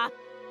 Seisha!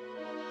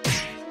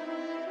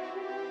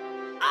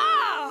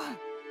 Ah!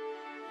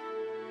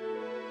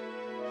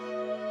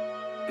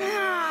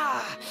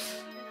 Ah!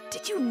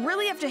 Did you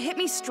really have to hit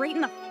me straight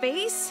in the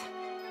face?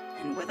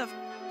 And with a...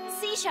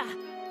 Seisha,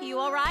 you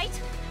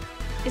alright?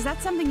 Is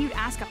that something you'd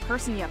ask a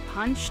person you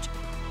punched?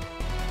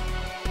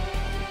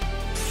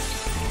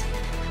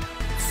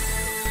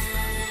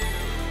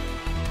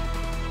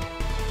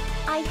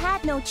 I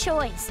had no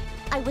choice.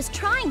 I was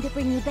trying to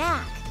bring you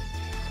back.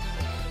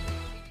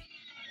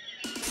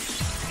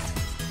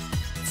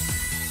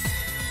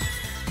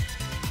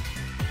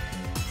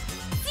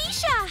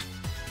 Seisha!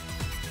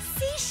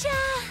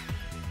 Seisha!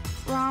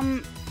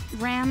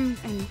 Ram,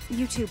 and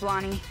you too,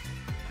 Blanc.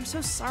 I'm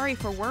so sorry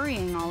for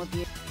worrying all of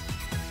you.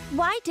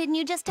 Why didn't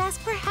you just ask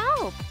for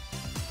help?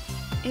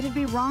 It'd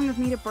be wrong of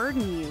me to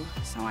burden you,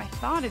 so I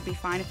thought it'd be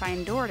fine if I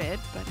endured it,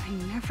 but I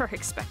never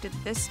expected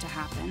this to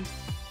happen.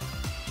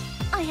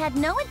 I had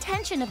no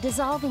intention of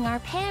dissolving our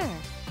pair.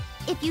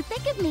 If you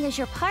think of me as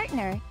your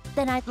partner,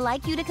 then I'd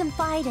like you to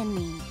confide in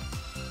me.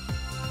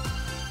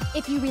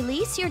 If you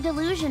release your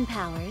delusion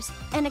powers,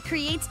 and it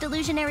creates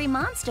delusionary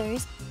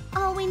monsters,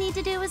 all we need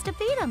to do is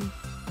defeat them.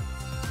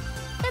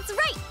 That's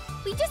right!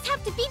 We just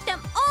have to beat them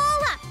all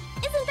up!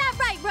 Isn't that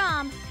right,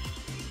 Ram?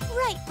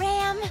 Right,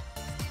 Ram.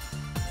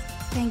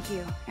 Thank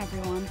you,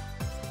 everyone.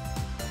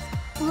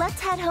 Let's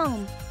head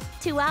home,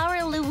 to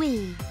our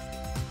Louis.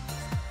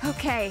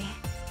 Okay.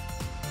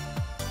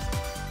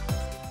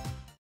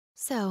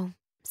 So,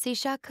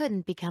 Seisha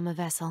couldn't become a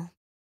vessel.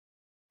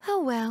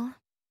 Oh well,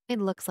 it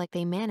looks like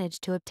they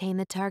managed to obtain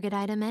the target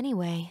item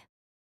anyway.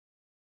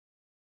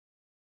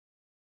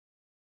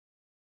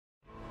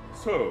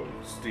 So,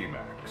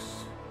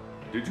 Steamax,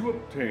 did you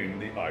obtain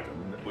the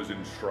item that was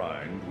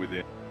enshrined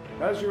within?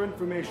 As your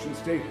information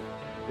stated,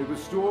 it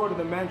was stored in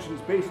the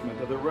mansion's basement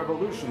of the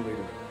Revolution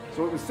Leader,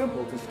 so it was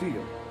simple to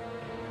steal.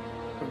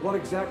 But what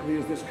exactly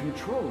is this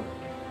controller?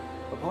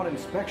 Upon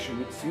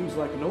inspection, it seems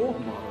like an old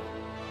model.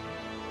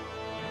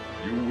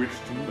 You wish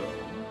to know?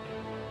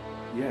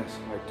 Yes,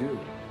 I do.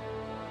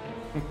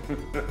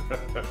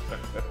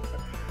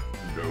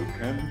 No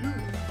can do.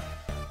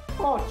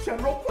 Oh,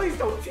 General, please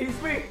don't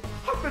tease me!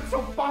 I've been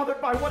so bothered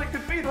by what it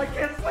could mean I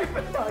can't sleep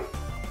at night!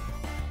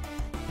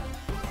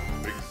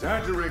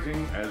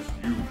 Exaggerating as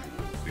usual,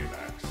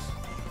 Steamax.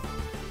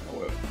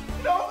 However,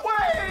 No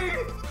way!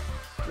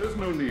 there's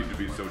no need to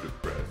be so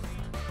depressed.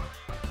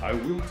 I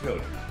will tell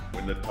you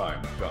when the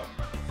time comes.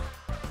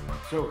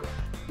 So,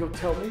 you'll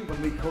tell me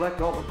when we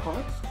collect all the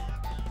parts?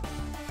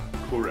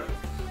 Correct.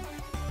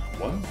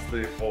 Once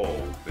they've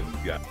all been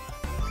gathered.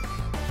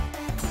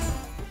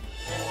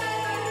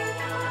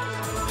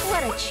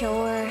 What a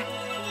chore.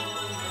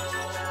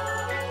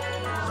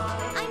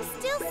 I'm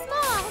still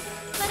small,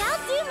 but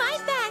I'll do my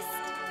best.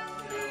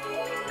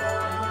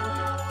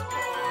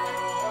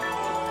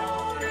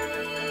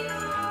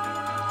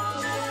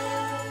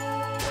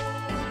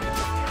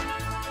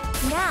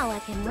 Now I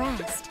can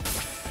rest.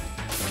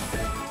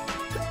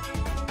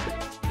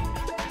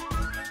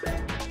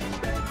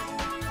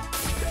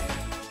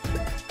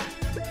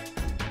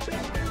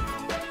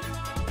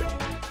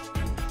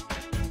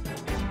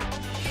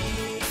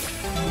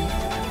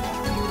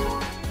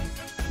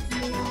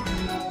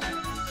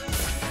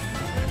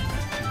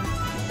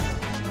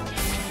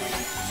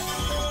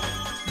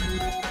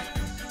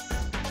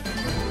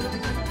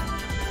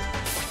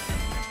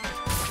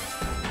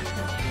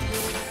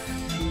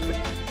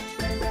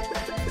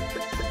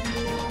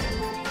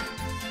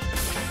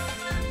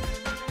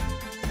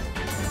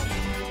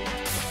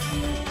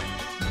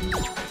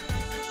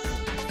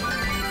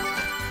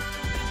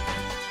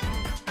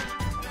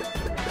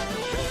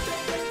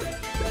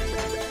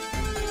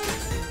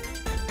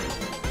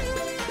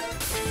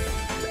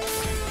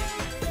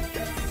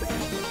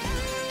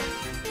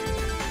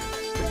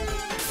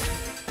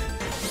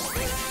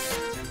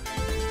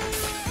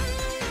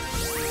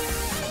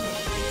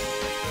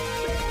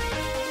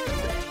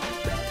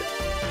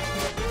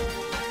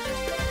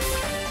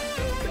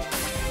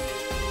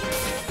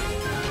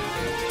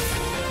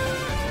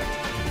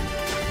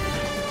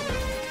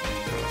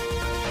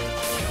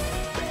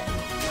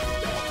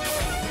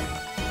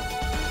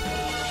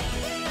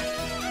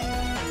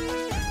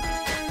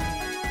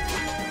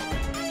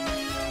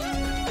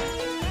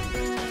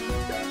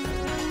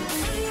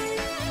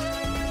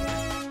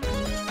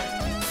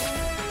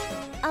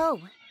 Oh,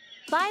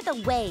 by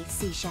the way,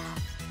 Seisha,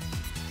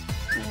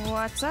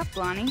 What's up,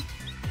 Blanc?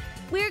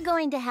 we're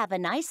going to have a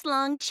nice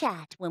long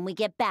chat when we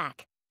get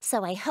back,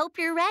 so I hope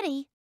you're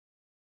ready.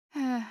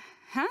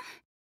 Huh?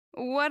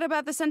 What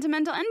about the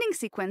sentimental ending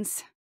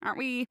sequence? Aren't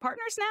we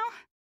partners now?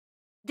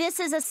 This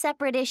is a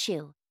separate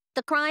issue.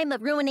 The crime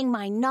of ruining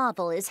my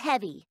novel is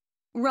heavy.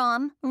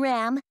 Ram,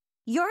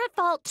 you're at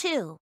fault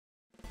too.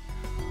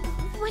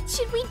 What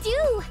should we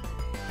do?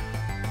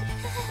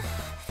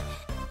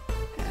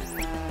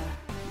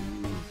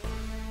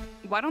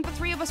 Why don't the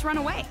three of us run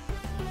away?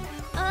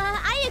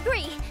 I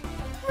agree.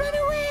 Run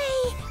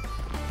away!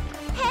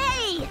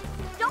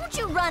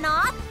 run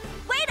off!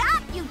 Wait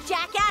up, you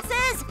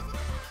jackasses!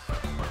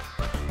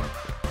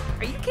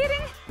 Are you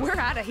kidding? We're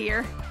out of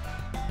here.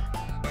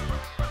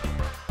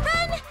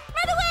 Run!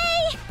 Run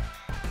away!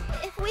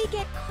 If we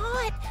get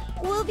caught,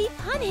 we'll be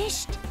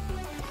punished.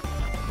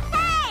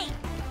 Hey!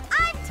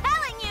 I'm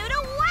telling you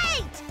to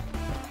wait!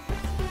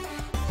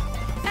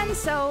 And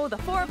so, the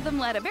four of them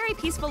led a very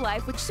peaceful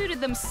life which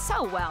suited them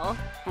so well,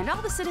 and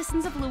all the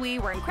citizens of Louis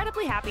were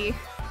incredibly happy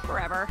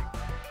forever.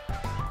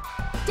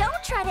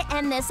 Don't try to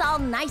end this all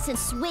nice and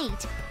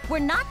sweet. We're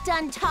not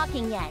done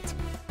talking yet.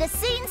 The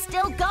scene's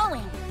still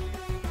going.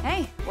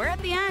 Hey, we're at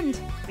the end.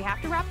 We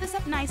have to wrap this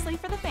up nicely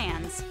for the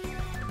fans.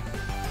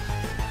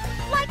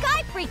 Like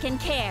I freaking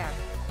care.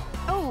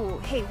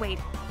 Oh, hey, wait.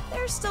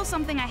 There's still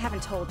something I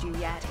haven't told you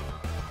yet.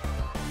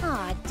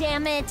 Aw,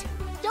 damn it.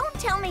 Don't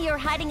tell me you're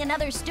hiding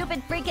another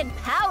stupid freaking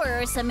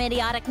power or some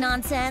idiotic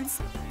nonsense.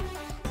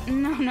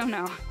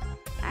 No.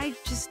 I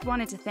just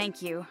wanted to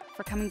thank you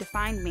for coming to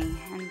find me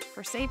and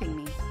for saving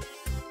me.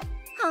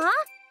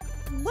 Huh?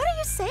 What are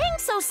you saying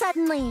so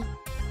suddenly?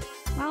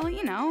 Well,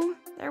 you know,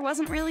 there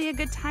wasn't really a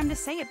good time to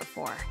say it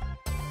before.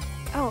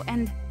 Oh,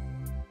 and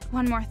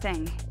one more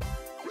thing.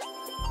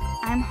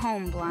 I'm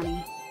home,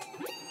 Blondie.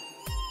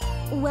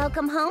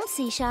 Welcome home,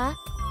 Sisha.